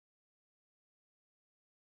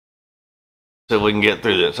so we can get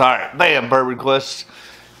through this. All right, bam, Bourbon Quest.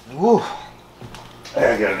 Woo.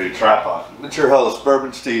 I got a new tripod. It's your host,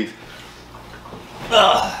 Bourbon Steve.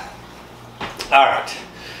 All right.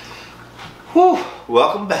 Whew.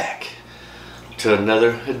 Welcome back to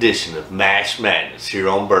another edition of Mash Madness here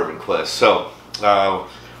on Bourbon Quest. So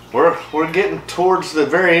we're getting towards the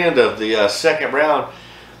very end of the second round.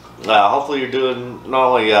 Hopefully you're doing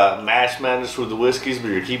not only Mash Madness with the whiskeys, but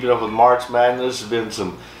you're keeping up with March Madness. There's been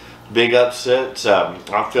some big upsets. I'm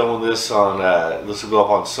filming this on, this will go up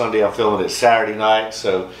on Sunday. I'm filming it Saturday night.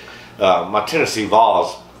 So my Tennessee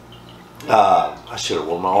Vols, I should have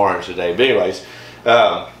worn my orange today. But anyways,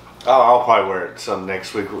 I'll probably wear it some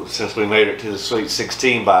next week since we made it to the Sweet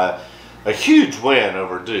 16 by a huge win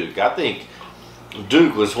over Duke. I think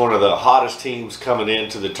Duke was one of the hottest teams coming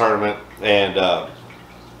into the tournament, and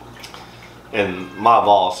my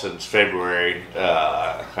Vols since February,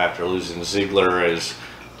 after losing Ziegler, has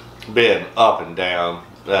been up and down,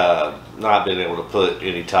 not been able to put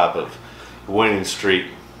any type of winning streak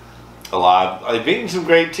alive. They've beaten some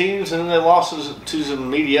great teams and they lost to some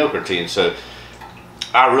mediocre teams, so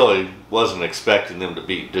I really wasn't expecting them to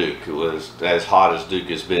beat Duke. It was as hot as Duke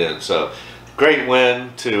has been. So great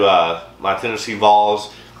win to my Tennessee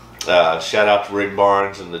Vols. Shout out to Rick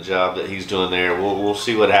Barnes and the job that he's doing there. We'll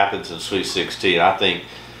see what happens in Sweet 16. I think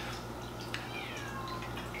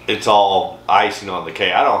it's all icing on the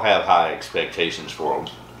cake. I don't have high expectations for them.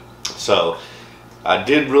 So I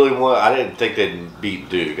didn't think they'd beat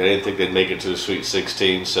Duke. I didn't think they'd make it to the Sweet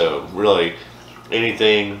 16. So really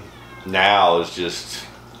anything now is just,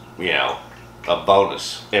 you know, a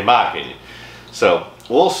bonus in my opinion. So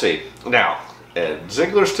we'll see. Now,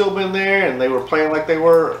 Ziegler's still been there and they were playing like they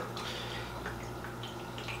were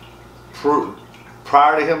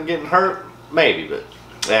prior to him getting hurt, maybe, but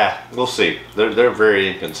yeah, we'll see. They're very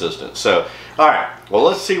inconsistent. So, all right, well,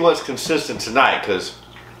 let's see what's consistent tonight, because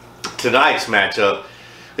tonight's matchup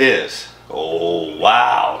is, oh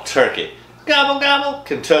wow, turkey, gobble gobble,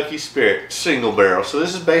 Kentucky Spirit single barrel. So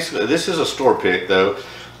this is a store pick though,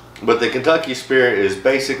 but the Kentucky Spirit is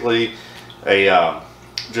basically a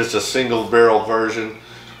just a single barrel version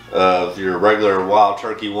of your regular Wild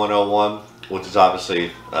Turkey 101, which is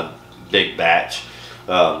obviously a big batch,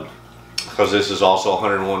 because this is also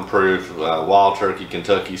 101 proof, Wild Turkey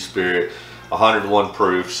Kentucky Spirit, 101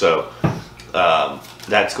 proof. So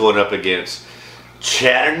that's going up against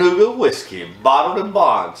Chattanooga whiskey, bottled and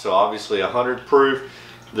bond. So obviously 100 proof.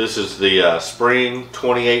 This is the spring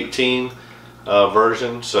 2018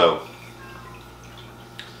 version. So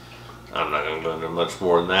I'm not going to go into much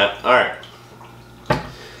more than that. All right,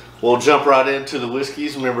 we'll jump right into the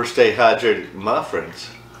whiskeys. Remember, stay hydrated, my friends.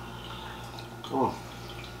 All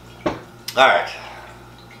right,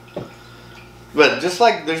 but just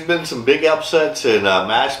like there's been some big upsets in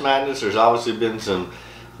Mash Madness, there's obviously been some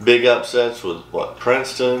big upsets with what,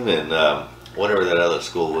 Princeton and whatever that other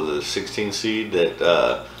school with a 16 seed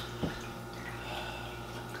that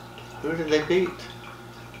who did they beat?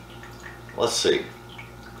 Let's see.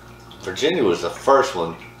 Virginia was the first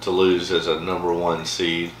one to lose as a #1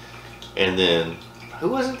 seed, and then who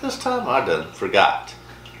was it this time? I done forgot.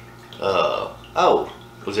 Oh,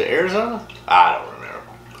 was it Arizona? I don't remember.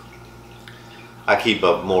 I keep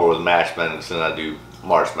up more with Mash Madness than I do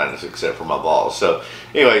March Madness, except for my Vols. So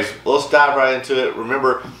anyways, let's dive right into it.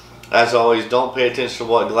 Remember, as always, don't pay attention to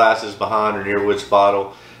what glass is behind or near which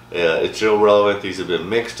bottle. It's irrelevant. These have been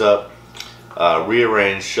mixed up,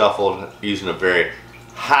 rearranged, shuffled using a very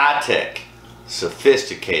high-tech,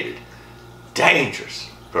 sophisticated, dangerous,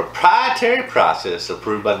 proprietary process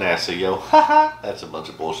approved by NASA. Yo, haha, that's a bunch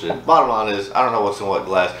of bullshit. Bottom line is, I don't know what's in what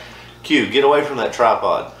glass. Q, get away from that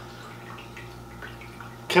tripod.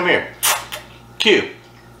 Come here. Q,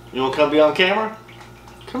 you want to come be on camera?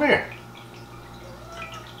 Come here.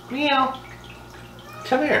 Meow.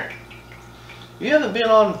 Come here. You haven't been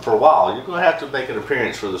on for a while. You're going to have to make an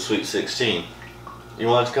appearance for the Sweet 16. You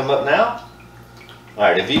want to come up now?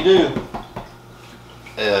 Alright, if you do,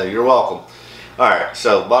 you're welcome. Alright,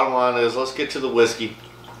 so bottom line is, let's get to the whiskey.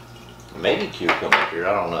 Maybe Q come up here,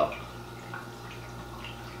 I don't know.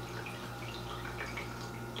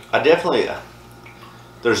 I definitely,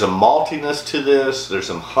 there's a maltiness to this, there's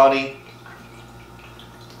some honey.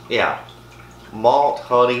 Yeah, malt,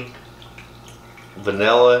 honey,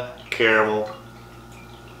 vanilla, caramel,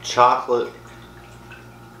 chocolate,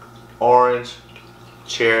 orange,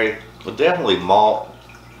 cherry, but definitely malt.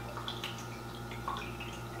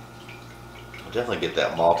 I'll definitely get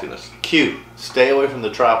that maltiness. Q, stay away from the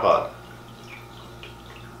tripod.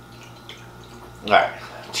 Alright,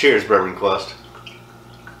 cheers, Bourbon Quest.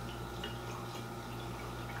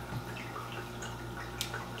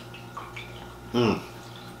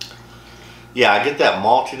 Yeah, I get that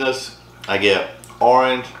maltiness. I get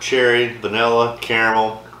orange, cherry, vanilla,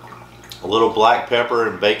 caramel, a little black pepper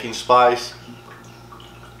and baking spice.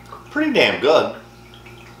 Pretty damn good.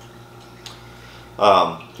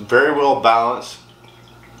 Very well balanced.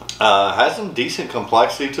 Has some decent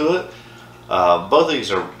complexity to it. Both of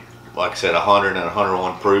these are, like I said, 100 and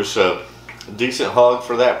 101 proof, so a decent hug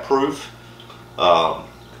for that proof.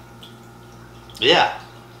 Yeah,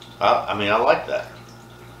 I mean, I like that.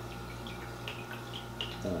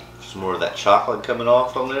 Some more of that chocolate coming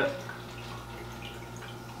off on that.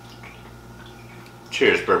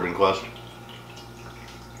 Cheers, Bourbon Quest.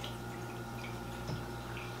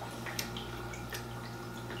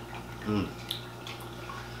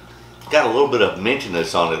 Got a little bit of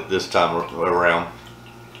mintiness on it this time around.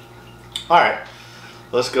 Alright,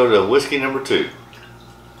 let's go to whiskey number 2.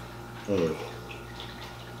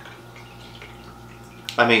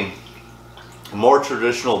 I mean, more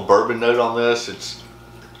traditional bourbon note on this. It's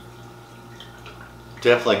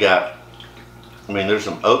definitely got, I mean, there's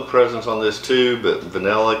some oak presence on this too, but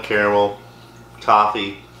vanilla, caramel,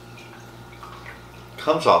 toffee.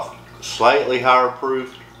 Comes off slightly higher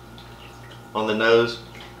proof on the nose.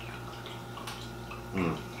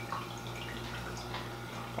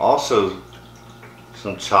 Also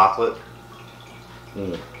some chocolate.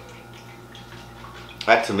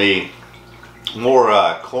 That to me, more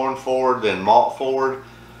corn forward than malt forward.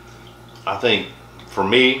 I think for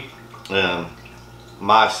me,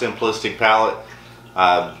 my simplistic palate,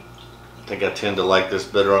 I think I tend to like this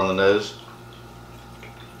better on the nose.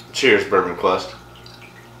 Cheers, Bourbon Quest.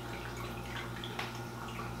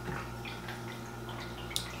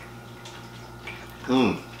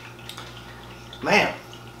 Man,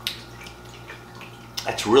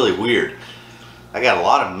 that's really weird. I got a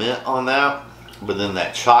lot of mint on that, but then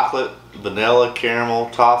that chocolate, vanilla, caramel,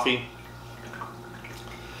 toffee.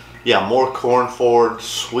 Yeah, more corn forward,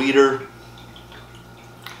 sweeter,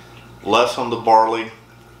 less on the barley.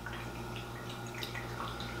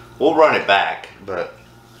 We'll run it back, but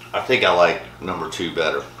I think I like number 2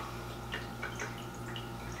 better.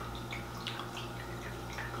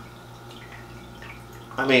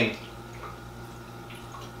 I mean,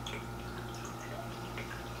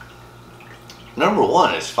 number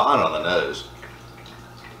 1 is fine on the nose.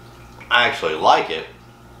 I actually like it.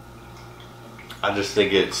 I just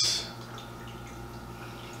think it's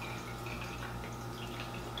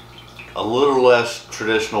a little less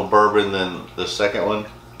traditional bourbon than the second one.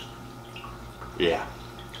 Yeah.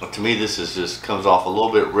 But to me, this is just comes off a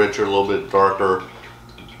little bit richer, a little bit darker,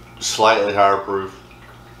 slightly higher proof.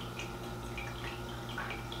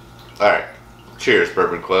 Alright, cheers,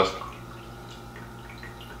 Bourbon Quest.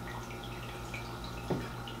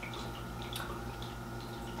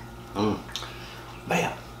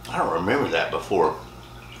 Man, I don't remember that before.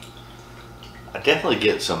 I definitely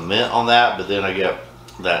get some mint on that, but then I get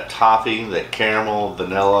that toffee, that caramel,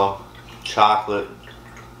 vanilla, chocolate.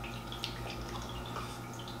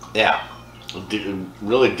 Yeah,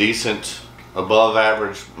 really decent, above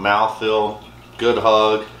average mouthfeel, good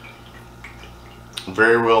hug.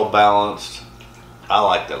 Very well balanced. I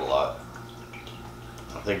like that a lot.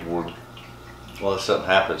 I think we're, well, if something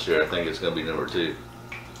happens here, I think it's going to be number 2.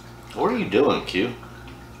 What are you doing, Q?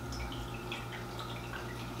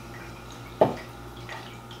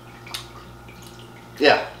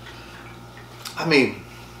 Yeah. I mean,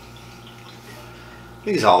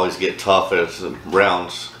 these always get tough as the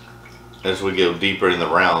rounds, as we go deeper in the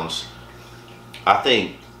rounds. I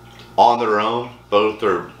think on their own, both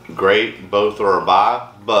are great, both are a buy,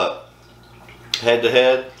 but head to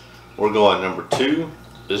head, we're going number 2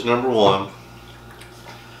 is number 1.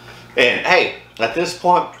 And hey, at this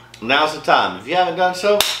point, now's the time. If you haven't done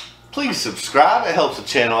so, please subscribe. It helps the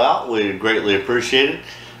channel out. We greatly appreciate it.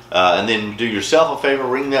 And then do yourself a favor,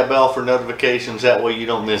 ring that bell for notifications. That way you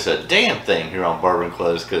don't miss a damn thing here on Bourbon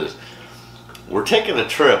Close, because we're taking a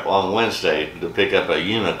trip on Wednesday to pick up a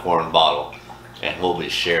unicorn bottle. And we'll be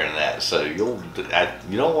sharing that, so you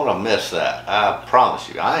don't want to miss that. I promise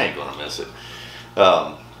you, I ain't gonna miss it.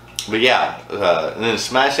 But yeah, and then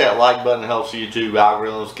smash that like button. It helps YouTube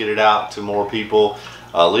algorithms get it out to more people.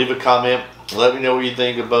 Leave a comment. Let me know what you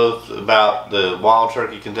think of both about the Wild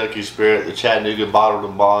Turkey Kentucky Spirit, the Chattanooga Bottled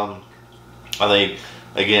and Bond. I think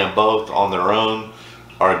again, both on their own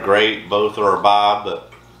are great. Both are a buy,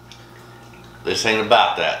 but this ain't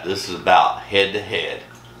about that. This is about head to head.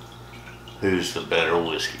 Who's the better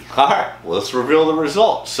whiskey? Alright, well, let's reveal the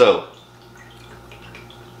results. So,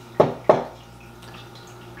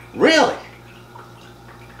 really?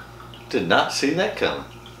 Did not see that coming.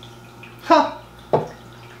 Huh.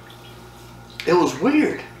 It was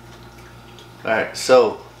weird. Alright,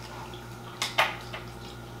 so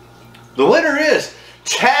the winner is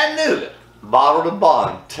Chattanooga. Bottled and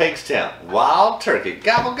Bond takes down Wild Turkey.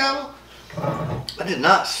 Gobble gobble. I did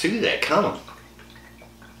not see that coming.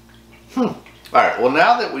 Alright, well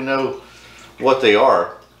now that we know what they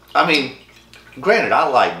are, I mean, granted, I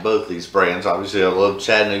like both these brands. Obviously, I love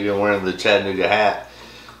Chattanooga, wearing the Chattanooga hat.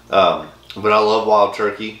 But I love Wild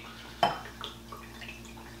Turkey.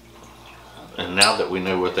 And now that we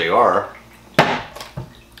know what they are,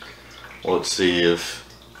 let's see if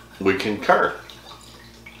we concur.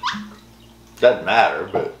 Doesn't matter,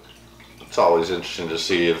 but it's always interesting to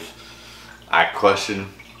see if I question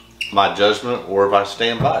my judgment or if I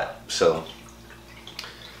stand by it. So,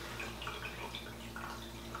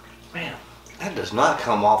 man, that does not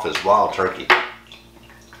come off as Wild Turkey.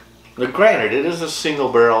 Now, granted, it is a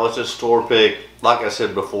single barrel. It's a store pick. Like I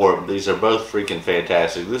said before, these are both freaking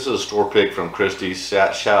fantastic. This is a store pick from Christie's.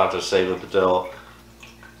 Shout out to Seva Patel.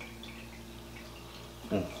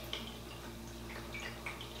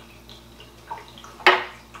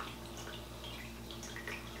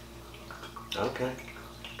 Okay.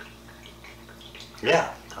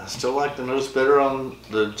 Yeah, I still like the nose better on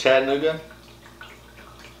the Chattanooga.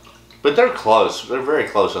 But they're close. They're very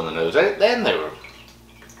close on the nose. And they were,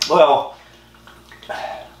 well,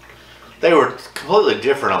 they were completely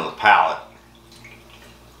different on the palate.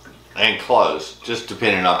 And close. Just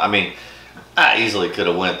depending on, I mean, I easily could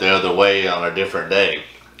have went the other way on a different day,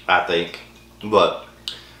 I think. But,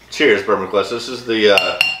 cheers, Bourbon Quest. This is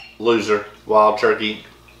the loser, Wild Turkey,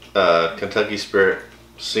 Kentucky Spirit,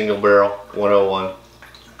 single barrel, 101.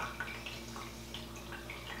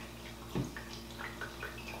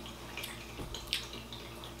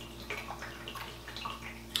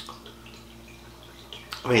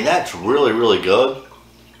 I mean, that's really, really good.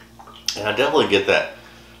 And I definitely get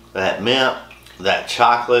that mint, that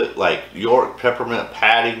chocolate, like York peppermint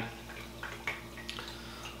patty.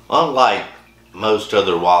 Unlike most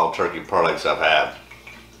other Wild Turkey products I've had.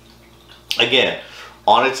 Again,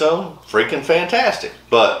 on its own, freaking fantastic.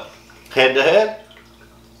 But head to head,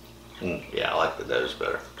 yeah, I like the nose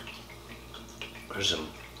better. There's some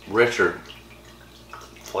richer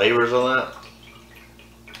flavors on that.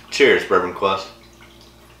 Cheers, Bourbon Quest.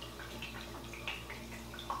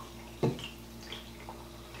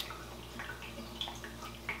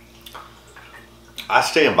 I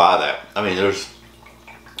stand by that. I mean,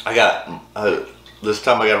 I got, this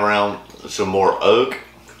time I got around some more oak.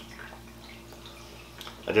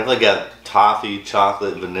 I definitely got toffee,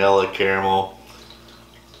 chocolate, vanilla, caramel.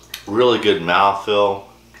 Really good mouthfeel.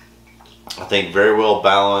 I think very well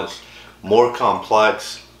balanced. More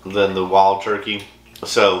complex than the Wild Turkey.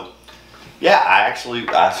 So, yeah, I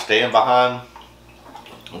stand behind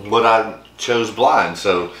what I chose blind.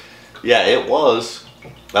 So, yeah, it was.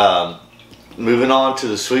 Moving on to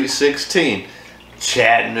the Sweet 16,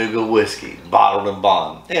 Chattanooga whiskey, bottled and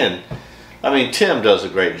bond. And, I mean, Tim does a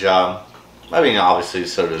great job. I mean, obviously,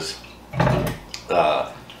 so does, I'm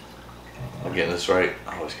getting this right,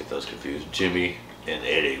 I always get those confused, Jimmy and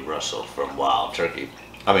Eddie Russell from Wild Turkey.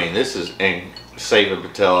 I mean, this is in Seva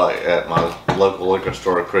Patel at my local liquor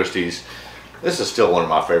store, Christie's. This is still one of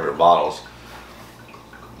my favorite bottles.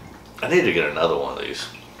 I need to get another one of these,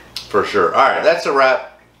 for sure. All right, that's a wrap.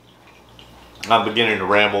 I'm beginning to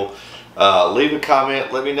ramble. Leave a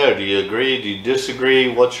comment. Let me know. Do you agree? Do you disagree?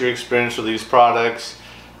 What's your experience with these products?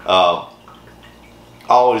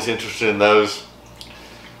 Always interested in those.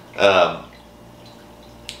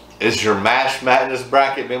 Is your Mash Madness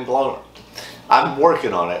bracket been blown? I'm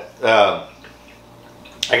working on it. I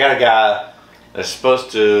got a guy that's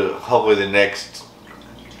supposed to, hopefully the next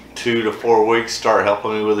 2 to 4 weeks, start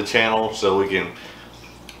helping me with the channel so we can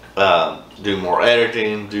do more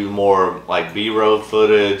editing, do more like B-roll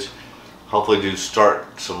footage, hopefully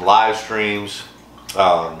start some live streams.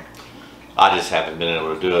 I just haven't been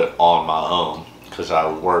able to do it on my own because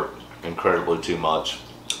I work incredibly too much,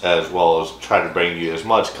 as well as try to bring you as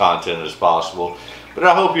much content as possible. But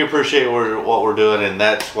I hope you appreciate what we're doing, and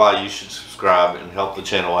that's why you should subscribe and help the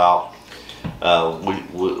channel out.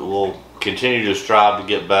 We'll continue to strive to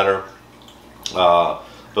get better.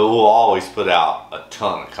 But we'll always put out a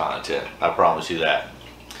ton of content. I promise you that.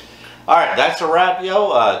 Alright, that's a wrap,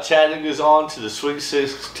 yo. Chattanooga's on to the Sweet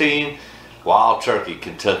 16. Wild Turkey,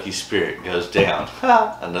 Kentucky Spirit goes down.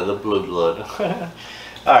 Another blue blood.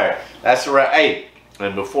 Alright, that's a wrap. Hey,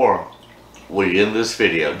 and before we end this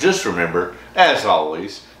video, just remember, as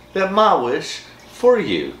always, that my wish for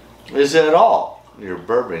you is that all your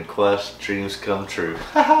Bourbon Quest dreams come true.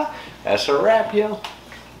 That's a wrap, yo.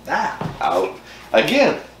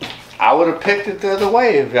 Again, I would have picked it the other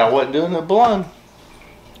way if I wasn't doing it blind.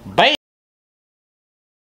 Bam!